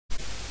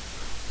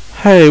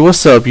Hey,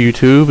 what's up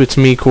YouTube? It's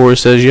me, Corey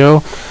Says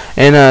Yo,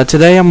 and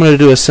today I'm going to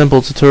do a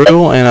simple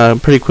tutorial and a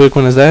pretty quick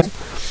one is that.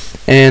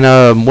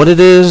 And what it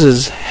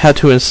is how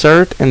to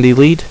insert and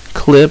delete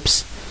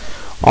clips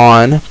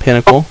on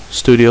Pinnacle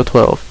Studio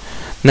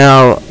 12.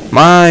 Now,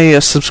 my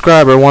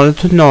subscriber wanted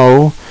to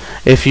know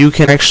if you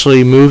can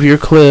actually move your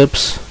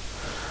clips,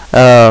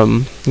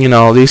 you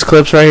know, these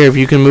clips right here, if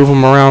you can move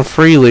them around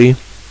freely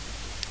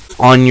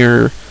on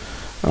your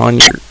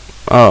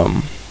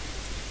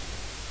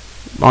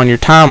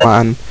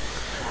timeline.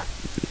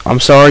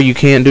 I'm sorry, you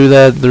can't do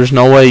that. There's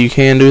no way you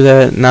can do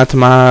that, not to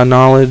my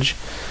knowledge.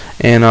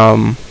 And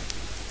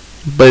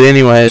but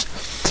anyways,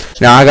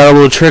 now I got a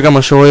little trick I'm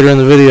gonna show later in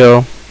the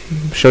video,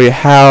 show you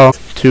how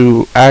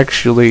to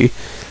actually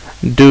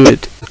do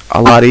it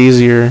a lot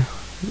easier.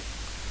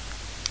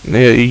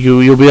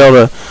 You'll be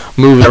able to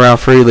move it around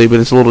freely, but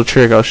it's a little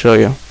trick I'll show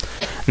you.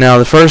 Now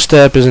the first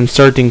step is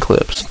inserting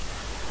clips.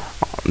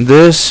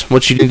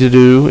 What you need to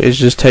do is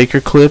just take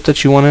your clip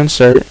that you want to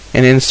insert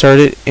and insert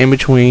it in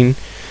between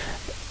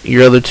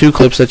your other two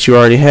clips that you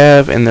already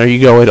have, and there you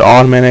go. It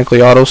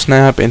automatically auto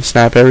snap and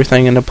snap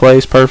everything into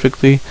place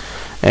perfectly,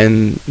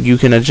 and you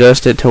can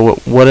adjust it to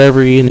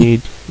whatever you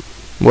need,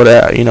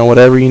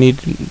 whatever you need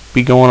to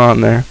be going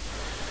on there.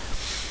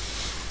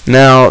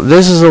 Now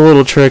this is a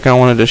little trick I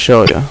wanted to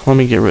show you. Let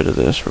me get rid of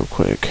this real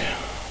quick.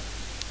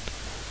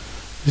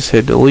 Just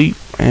hit delete,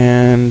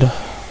 and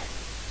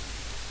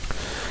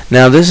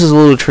now this is a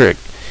little trick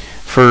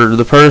for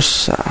the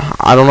person.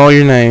 I don't know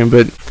your name,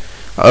 but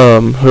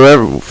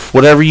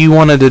whatever you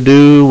wanted to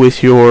do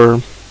with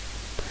you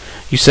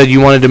said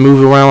you wanted to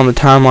move around on the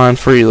timeline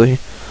freely.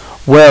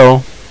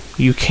 Well,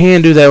 you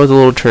can do that with a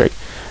little trick.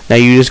 Now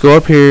you just go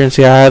up here and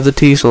see I have the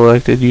T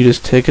selected. You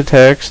just take a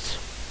text,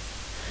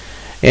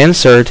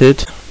 insert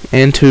it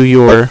into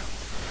your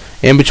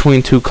in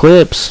between two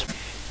clips,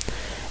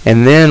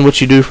 and then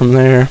what you do from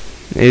there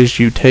is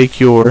you take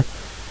your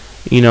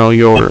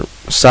your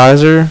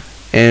sizer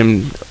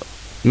and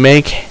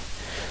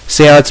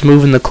see how it's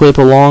moving the clip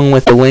along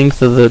with the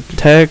length of the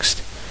text.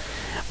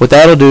 What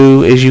that'll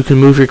do is you can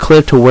move your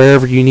clip to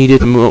wherever you need it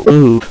to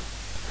move,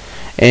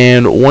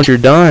 and once you're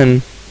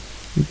done,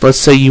 let's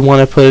say you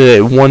want to put it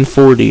at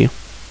 140,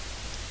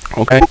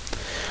 okay,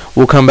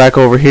 we'll come back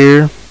over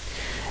here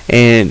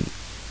and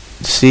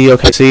see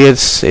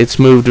it's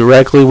moved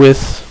directly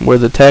with where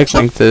the text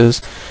length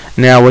is.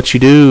 Now what you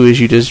do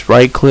is you just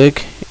right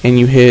click and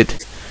you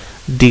hit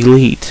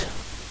delete.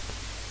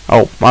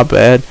 Oh, my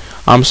bad.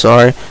 I'm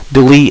sorry.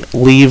 Delete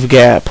leave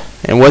gap.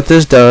 And what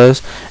this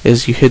does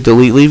is you hit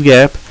delete leave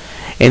gap,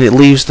 and it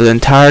leaves the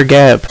entire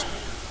gap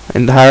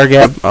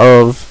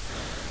of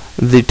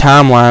the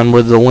timeline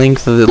where the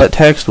length of that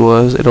text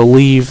was. It'll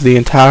leave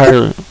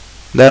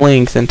that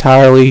length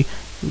entirely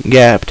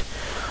gapped.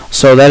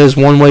 So that is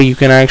one way you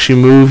can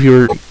actually move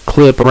your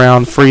clip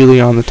around freely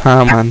on the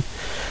timeline.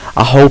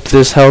 I hope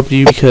this helped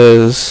you,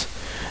 because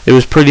it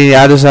was pretty.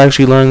 I just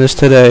actually learned this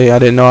today. I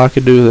didn't know I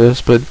could do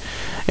this, but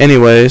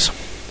anyways,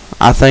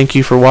 I thank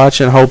you for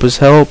watching. Hope it's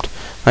helped.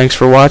 Thanks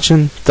for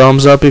watching.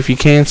 Thumbs up if you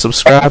can.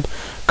 Subscribe,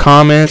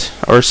 comment,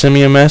 or send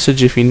me a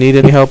message if you need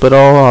any help at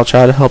all. I'll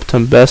try to help to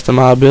the best of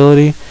my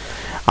ability.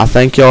 I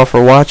thank y'all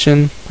for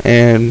watching,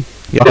 and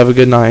y'all have a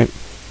good night.